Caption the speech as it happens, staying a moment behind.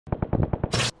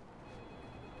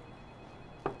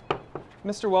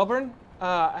Mr. Welburn,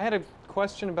 I had a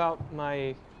question about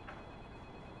my...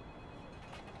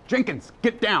 Jenkins,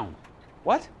 get down!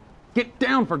 What? Get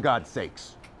down, for God's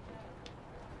sakes!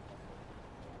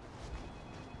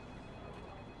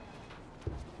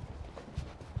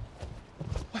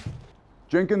 What?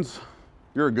 Jenkins,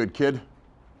 you're a good kid.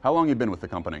 How long you been with the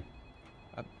company?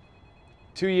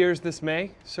 2 years this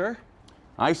May, sir.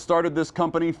 I started this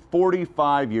company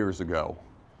 45 years ago.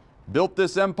 Built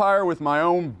this empire with my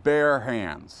own bare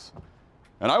hands.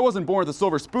 And I wasn't born with a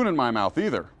silver spoon in my mouth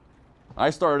either. I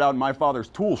started out in my father's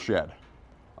tool shed.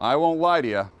 I won't lie to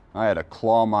you, I had to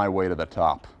claw my way to the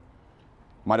top.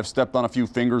 Might have stepped on a few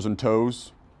fingers and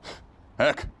toes.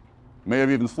 Heck, may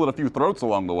have even slit a few throats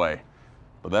along the way.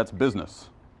 But that's business.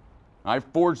 I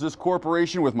forged this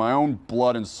corporation with my own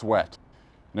blood and sweat.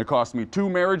 And it cost me 2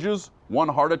 marriages, 1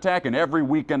 heart attack, and every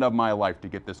weekend of my life to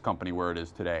get this company where it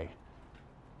is today.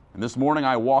 And this morning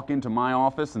I walk into my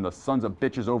office and the sons of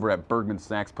bitches over at Bergman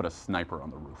Sachs put a sniper on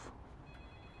the roof.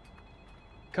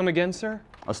 Come again, sir?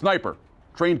 A sniper,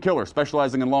 trained killer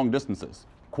specializing in long distances.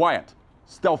 Quiet,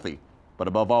 stealthy, but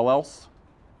above all else,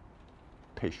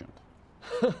 patient.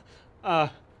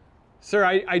 Sir,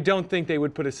 I don't think they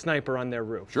would put a sniper on their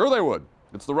roof. Sure they would.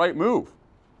 It's the right move.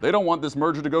 They don't want this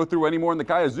merger to go through any more than the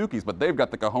Kayazukis, but they've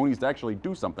got the cojones to actually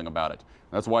do something about it.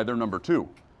 That's why they're number 2.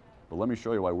 But let me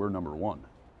show you why we're number 1.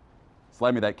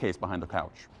 Slide me that case behind the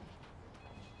couch.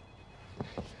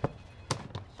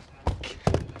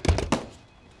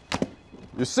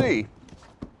 You see,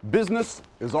 business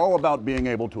is all about being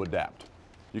able to adapt.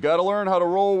 You gotta learn how to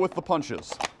roll with the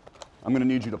punches. I'm gonna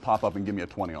need you to pop up and give me a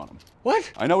 20 on him.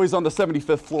 What? I know he's on the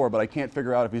 75th floor, but I can't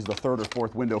figure out if he's the 3rd or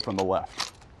 4th window from the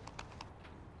left.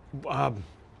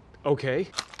 Okay.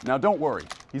 Now don't worry,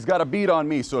 he's got a bead on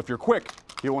me, so if you're quick,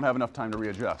 he won't have enough time to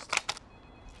readjust.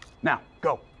 Now,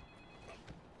 go.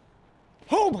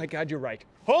 Oh my God, you're right.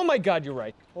 Oh my God, you're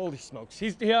right. Holy smokes.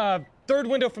 He's the 3rd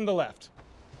window from the left.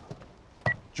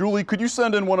 Julie, could you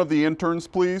send in one of the interns,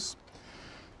 please?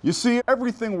 You see,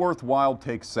 everything worthwhile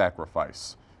takes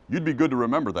sacrifice. You'd be good to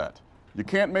remember that. You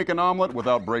can't make an omelet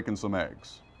without breaking some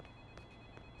eggs.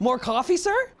 More coffee,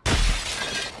 sir?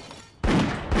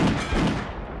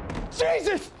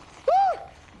 Jesus! Ah!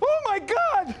 Oh my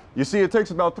God! You see, it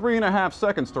takes about 3.5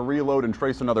 seconds to reload and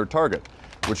trace another target,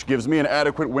 which gives me an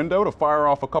adequate window to fire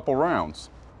off a couple rounds.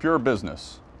 Pure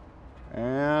business.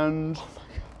 And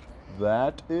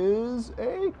that is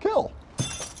a kill.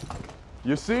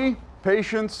 You see,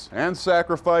 patience and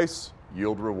sacrifice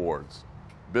yield rewards.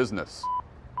 Business.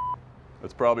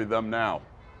 It's probably them now.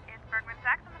 It's Bergman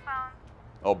Sachs on the phone.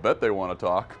 I'll bet they want to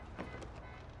talk.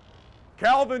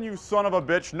 Calvin, you son of a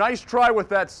bitch, nice try with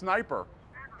that sniper.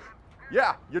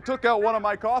 Yeah, you took out one of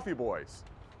my coffee boys.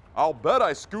 I'll bet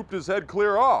I scooped his head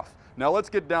clear off. Now let's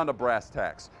get down to brass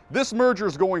tacks. This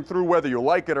merger's going through whether you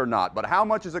like it or not, but how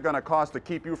much is it going to cost to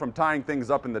keep you from tying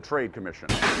things up in the Trade Commission?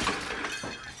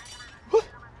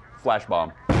 Flash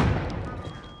bomb.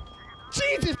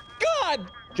 Jesus, God!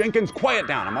 Jenkins, quiet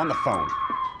down, I'm on the phone.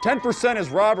 10% is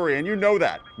robbery, and you know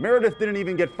that. Meredith didn't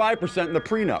even get 5% in the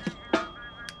prenup.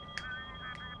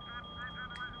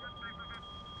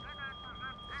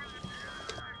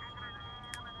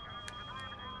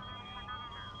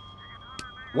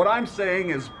 What I'm saying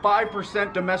is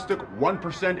 5% domestic,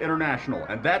 1% international,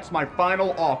 and that's my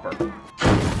final offer.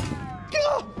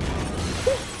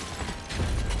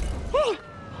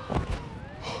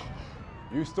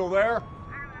 You still there?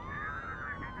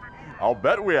 I'll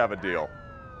bet we have a deal.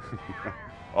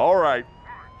 All right.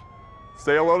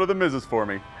 Say hello to the missus for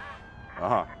me.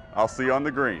 I'll see you on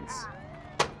the greens.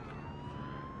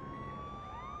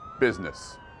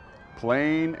 Business.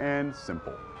 Plain and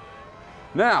simple.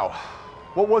 Now,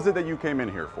 what was it that you came in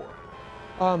here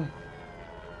for?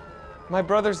 My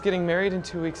brother's getting married in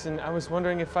 2 weeks, and I was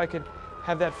wondering if I could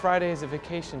have that Friday as a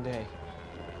vacation day.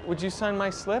 Would you sign my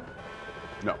slip?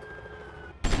 No.